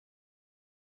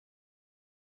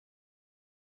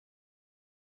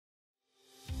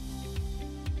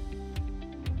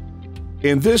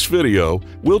In this video,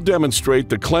 we'll demonstrate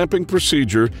the clamping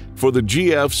procedure for the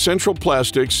GF Central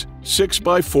Plastics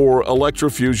 6x4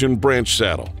 Electrofusion branch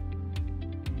saddle.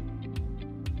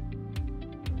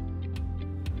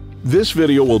 This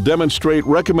video will demonstrate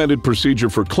recommended procedure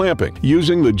for clamping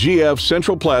using the GF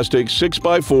Central Plastics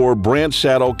 6x4 branch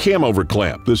saddle camover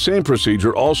clamp. The same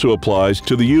procedure also applies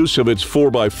to the use of its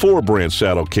 4x4 branch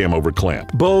saddle camover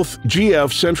clamp. Both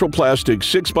GF Central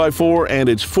Plastics 6x4 and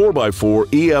its 4x4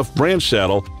 EF branch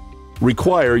saddle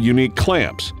require unique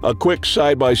clamps. A quick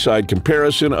side-by-side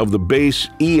comparison of the base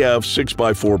EF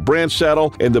 6x4 branch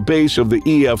saddle and the base of the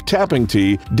EF tapping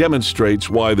tee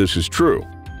demonstrates why this is true.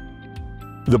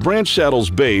 The branch saddle's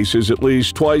base is at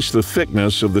least twice the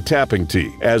thickness of the tapping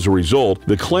tee. As a result,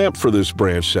 the clamp for this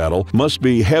branch saddle must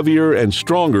be heavier and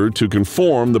stronger to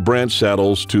conform the branch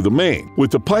saddles to the main. With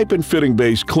the pipe and fitting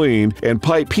base cleaned and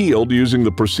pipe peeled using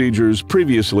the procedures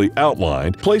previously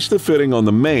outlined, place the fitting on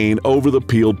the main over the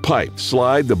peeled pipe.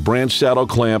 Slide the branch saddle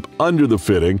clamp under the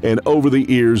fitting and over the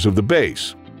ears of the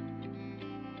base.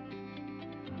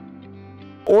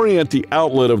 Orient the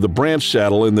outlet of the branch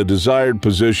saddle in the desired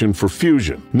position for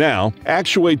fusion. Now,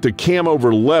 actuate the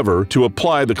camover lever to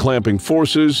apply the clamping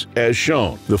forces as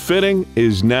shown. The fitting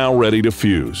is now ready to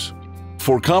fuse.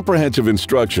 For comprehensive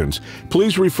instructions,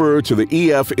 please refer to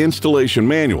the EF installation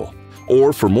manual.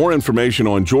 Or for more information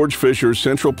on George Fisher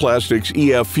Central Plastics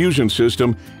EF fusion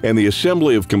system and the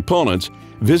assembly of components,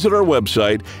 visit our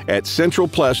website at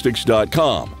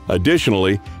centralplastics.com.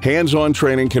 Additionally, hands-on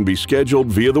training can be scheduled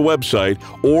via the website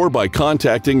or by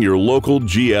contacting your local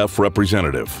GF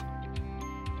representative.